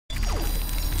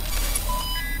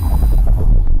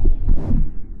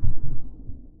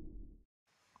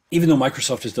even though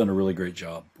Microsoft has done a really great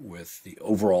job with the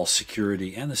overall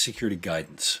security and the security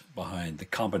guidance behind the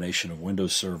combination of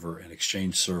Windows Server and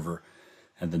Exchange Server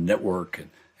and the network and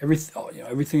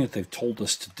everything that they've told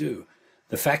us to do,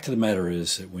 the fact of the matter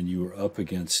is that when you are up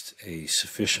against a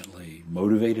sufficiently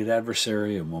motivated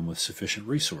adversary and one with sufficient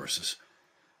resources,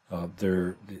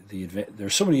 there's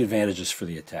so many advantages for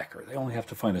the attacker. They only have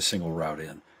to find a single route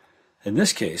in. In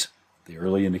this case, the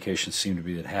early indications seem to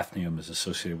be that HAFNIUM is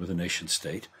associated with a nation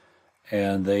state,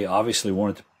 and they obviously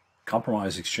wanted to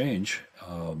compromise Exchange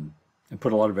and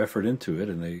put a lot of effort into it,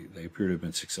 and they appear to have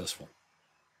been successful.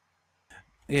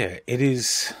 Yeah, it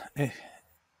is.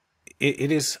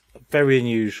 It is very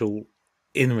unusual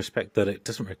in respect that it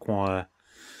doesn't require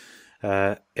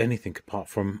anything apart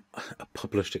from a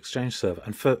published Exchange server.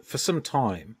 And for some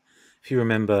time, if you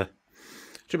remember,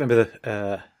 do you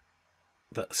remember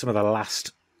some of the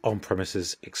last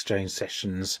on-premises Exchange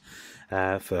sessions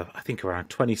for I think around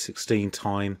 2016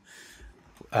 time,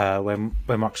 when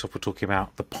Microsoft were talking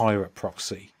about the pirate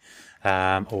proxy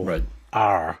or Right.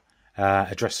 R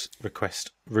address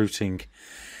request routing,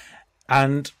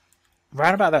 and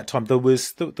around about that time there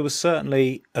was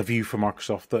certainly a view from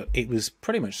Microsoft that it was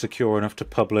pretty much secure enough to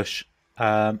publish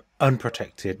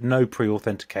unprotected, no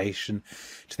pre-authentication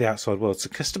to the outside world. So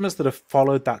customers that have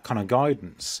followed that kind of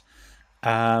guidance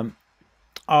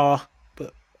are,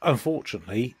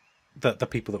 unfortunately, the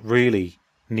people that really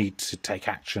need to take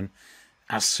action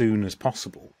as soon as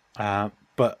possible.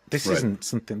 But this Right. isn't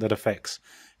something that affects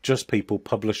just people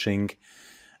publishing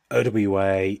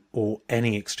OWA or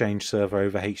any Exchange server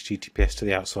over HTTPS to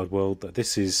the outside world. That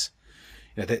this is,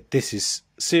 this is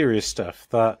serious stuff.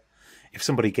 That if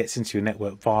somebody gets into your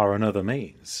network via another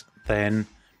means, then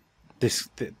this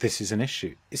is an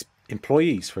issue. It's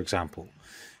employees, for example,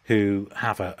 who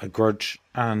have a grudge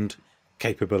and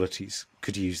capabilities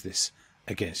could use this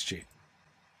against you.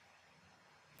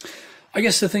 I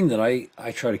guess the thing that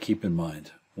I try to keep in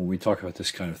mind when we talk about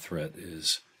this kind of threat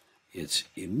is it's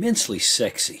immensely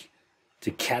sexy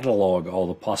to catalog all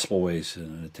the possible ways that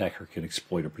an attacker can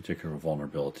exploit a particular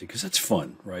vulnerability, because that's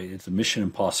fun, right? It's a Mission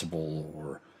Impossible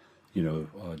or,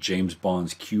 James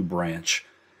Bond's Q branch.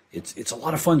 It's a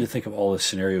lot of fun to think of all the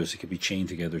scenarios that could be chained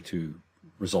together to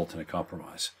result in a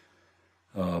compromise.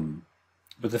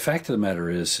 But the fact of the matter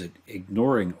is that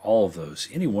ignoring all of those,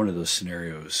 any one of those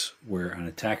scenarios where an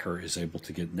attacker is able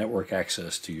to get network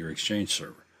access to your Exchange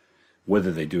server,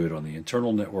 whether they do it on the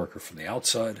internal network or from the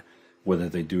outside, whether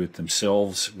they do it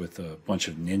themselves with a bunch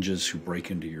of ninjas who break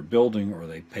into your building, or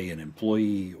they pay an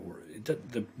employee, or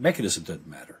the mechanism doesn't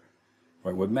matter.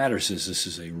 Right? What matters is this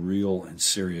is a real and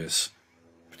serious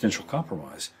potential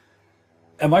compromise.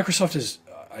 And Microsoft has,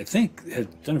 I think,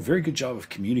 had done a very good job of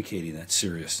communicating that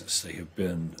seriousness. They have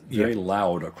been very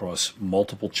loud across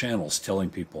multiple channels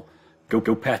telling people,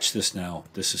 go patch this now,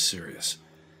 this is serious.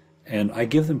 And I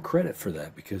give them credit for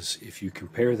that, because if you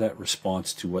compare that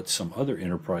response to what some other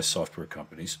enterprise software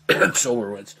companies,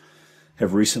 SolarWinds,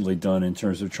 have recently done in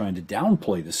terms of trying to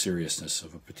downplay the seriousness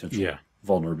of a potential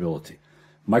vulnerability,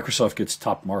 Microsoft gets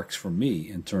top marks from me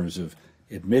in terms of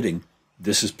admitting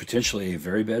this is potentially a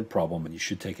very bad problem and you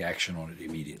should take action on it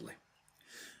immediately.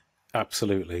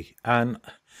 Absolutely. And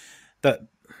that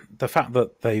the fact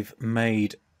that they've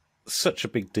made such a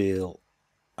big deal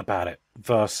about it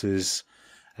versus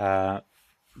the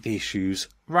issues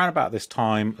around about this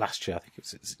time last year, I think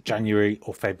it's January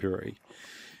or February,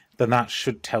 then that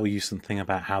should tell you something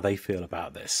about how they feel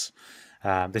about this.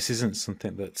 This isn't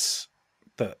something that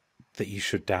you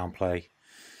should downplay.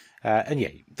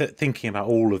 Thinking about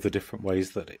all of the different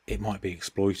ways that it might be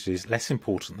exploited is less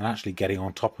important than actually getting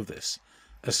on top of this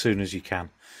as soon as you can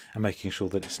and making sure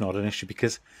that it's not an issue,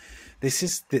 because this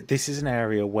is an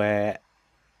area where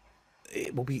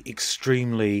it will be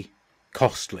extremely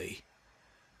costly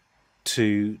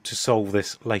to solve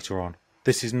this later on.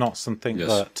 This is not something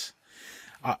that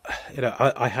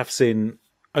I have seen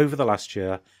over the last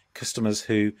year customers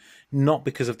who, not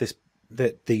because of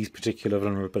these particular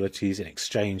vulnerabilities in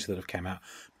Exchange that have come out,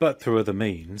 but through other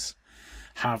means,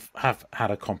 have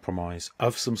had a compromise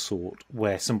of some sort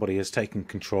where somebody has taken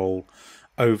control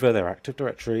over their Active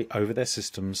Directory, over their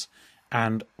systems,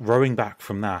 and rowing back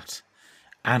from that,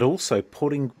 and also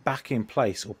putting in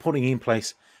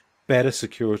place better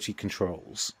security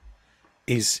controls.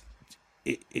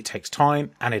 It takes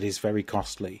time and it is very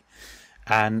costly.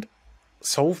 And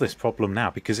solve this problem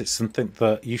now, because it's something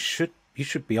that you should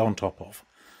be on top of.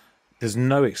 There's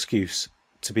no excuse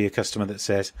to be a customer that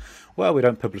says, well, we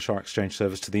don't publish our Exchange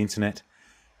servers to the internet,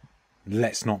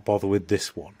 let's not bother with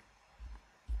this one.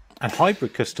 And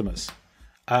hybrid customers,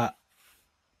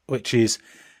 which is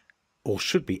or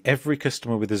should be, every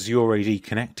customer with Azure AD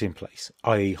Connect in place,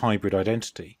 i.e. hybrid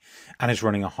identity, and is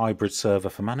running a hybrid server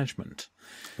for management,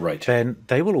 Right. then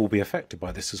they will all be affected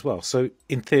by this as well. So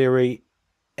in theory,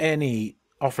 any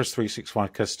Office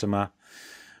 365 customer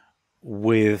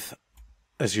with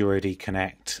Azure AD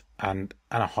Connect and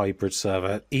a hybrid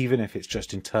server, even if it's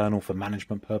just internal for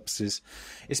management purposes,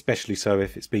 especially so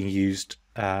if it's being used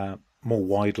more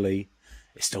widely,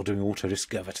 it's still doing auto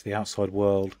discover to the outside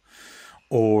world,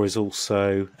 or is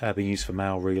also being used for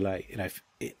mail relay.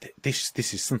 This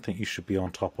is something you should be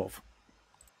on top of.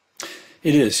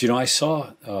 It is. I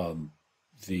saw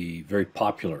the very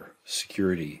popular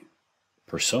security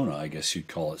persona, I guess you'd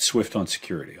call it, Swift on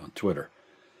Security on Twitter,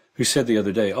 who said the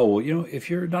other day, oh, well, if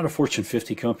you're not a Fortune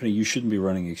 50 company, you shouldn't be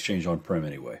running Exchange on-prem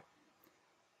anyway.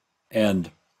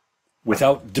 And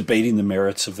without debating the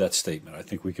merits of that statement, I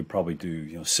think we could probably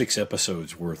do 6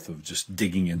 episodes worth of just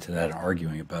digging into that and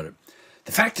arguing about it.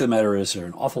 The fact of the matter is there are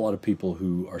an awful lot of people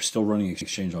who are still running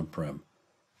Exchange on-prem,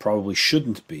 probably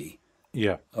shouldn't be,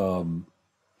 Yeah.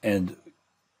 and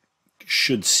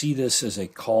should see this as a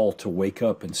call to wake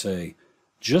up and say,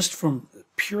 just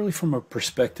purely from a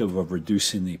perspective of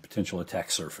reducing the potential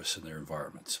attack surface in their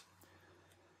environments.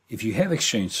 If you have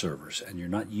Exchange servers and you're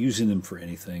not using them for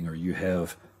anything, or you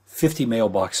have 50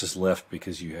 mailboxes left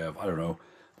because you have, I don't know,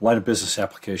 line of business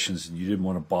applications and you didn't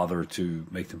want to bother to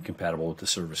make them compatible with the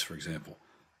service, for example.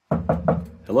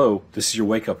 Hello, this is your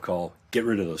wake-up call. Get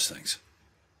rid of those things.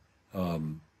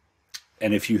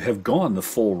 And if you have gone the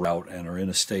full route and are in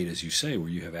a state, as you say, where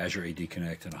you have Azure AD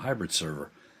Connect and a hybrid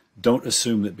server, don't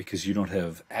assume that because you don't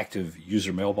have active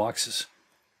user mailboxes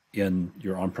in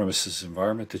your on-premises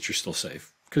environment that you're still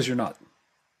safe, because you're not.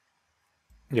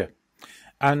 Yeah.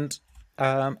 And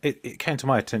it came to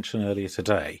my attention earlier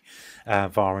today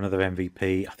via another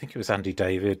MVP. I think it was Andy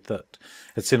David that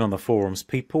had seen on the forums.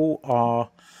 People are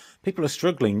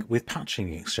struggling with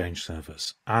patching Exchange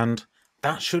servers, and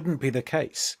that shouldn't be the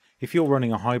case. If you're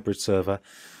running a hybrid server,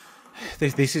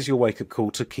 this is your wake-up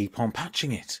call to keep on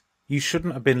patching it. You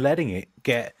shouldn't have been letting it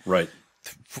get right.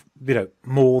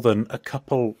 More than a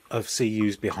couple of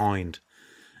CUs behind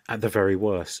at the very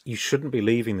worst. You shouldn't be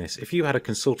leaving this. If you had a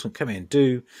consultant come in,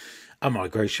 do a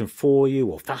migration for you,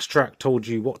 or Fast Track told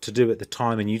you what to do at the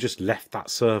time, and you just left that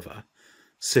server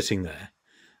sitting there,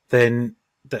 then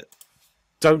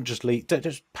don't just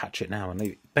patch it now and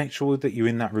leave it. Make sure that you're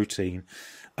in that routine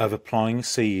of applying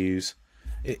CUs.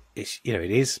 It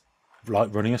is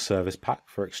like running a service pack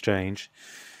for Exchange.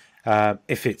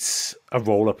 If it's a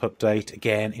roll-up update,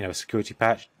 again, a security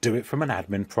patch, do it from an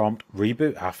admin prompt,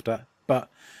 reboot after. But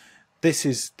this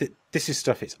is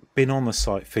stuff. It's been on the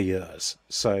site for years,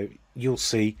 so you'll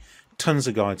see tons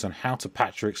of guides on how to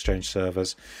patch your Exchange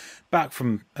servers. Back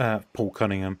from Paul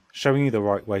Cunningham, showing you the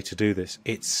right way to do this.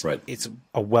 It's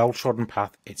a well-trodden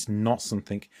path. It's not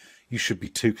something you should be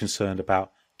too concerned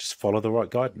about. Just follow the right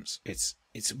guidance. It's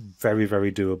very,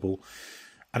 very doable,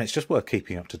 and it's just worth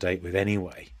keeping up to date with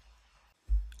anyway.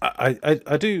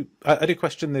 I do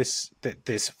question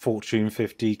this Fortune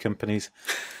 50 company's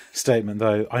statement,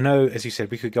 though. I know, as you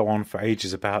said, we could go on for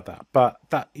ages about that, but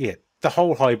the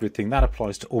whole hybrid thing that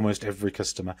applies to almost every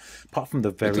customer, apart from the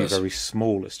very, very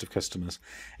smallest of customers.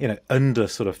 Under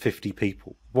sort of 50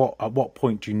 people. At what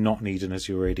point do you not need an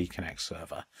Azure AD Connect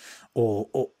server,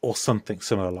 or something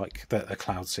similar like the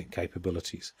Cloud Sync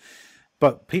capabilities?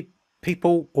 But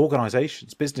people,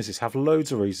 organizations, businesses have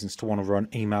loads of reasons to want to run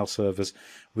email servers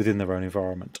within their own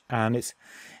environment. And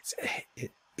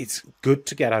it's good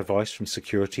to get advice from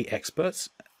security experts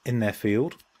in their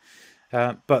field.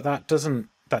 But that doesn't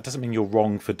mean you're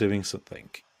wrong for doing something.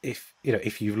 If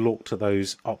you looked at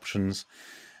those options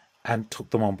and took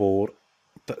them on board,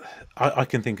 I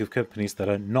can think of companies that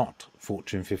are not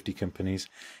Fortune 50 companies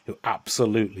who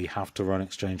absolutely have to run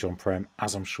Exchange on-prem,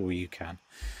 as I'm sure you can.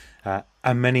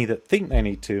 And many that think they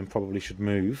need to and probably should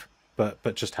move,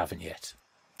 but just haven't yet.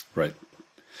 Right.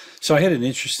 So I had an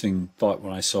interesting thought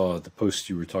when I saw the post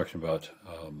you were talking about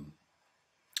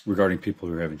regarding people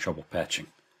who are having trouble patching.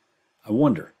 I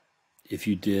wonder if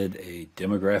you did a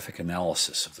demographic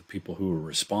analysis of the people who were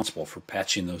responsible for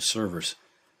patching those servers,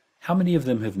 how many of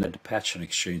them have had to patch an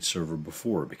Exchange server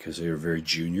before because they are very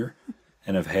junior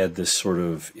and have had this sort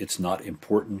of, it's not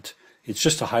important, it's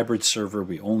just a hybrid server,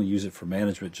 we only use it for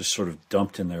management, just sort of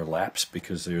dumped in their laps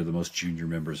because they're the most junior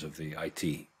members of the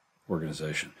IT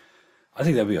organization. I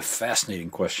think that would be a fascinating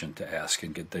question to ask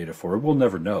and get data for. We'll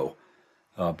never know.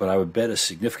 But I would bet a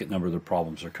significant number of the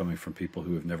problems are coming from people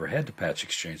who have never had to patch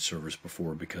Exchange servers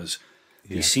before, because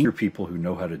the senior people who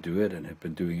know how to do it and have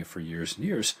been doing it for years and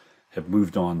years have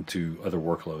moved on to other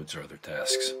workloads or other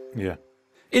tasks. Yeah.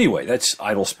 Anyway, that's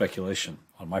idle speculation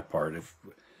on my part.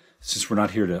 Since we're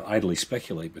not here to idly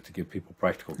speculate, but to give people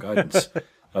practical guidance,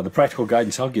 the practical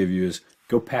guidance I'll give you is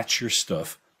go patch your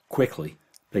stuff quickly.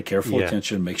 Pay careful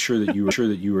attention. Make sure that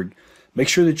make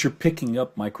sure that you're picking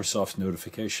up Microsoft's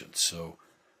notifications. So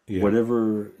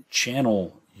whatever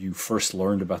channel you first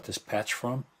learned about this patch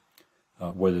from,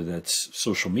 whether that's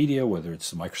social media, whether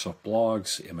it's the Microsoft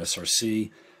blogs,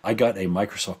 MSRC, I got a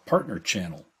Microsoft partner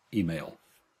channel email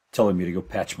telling me to go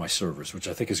patch my servers, which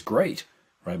I think is great,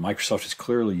 right? Microsoft is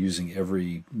clearly using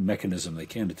every mechanism they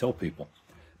can to tell people.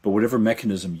 But whatever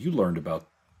mechanism you learned about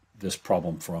this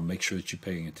problem from, make sure that you're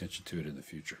paying attention to it in the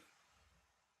future.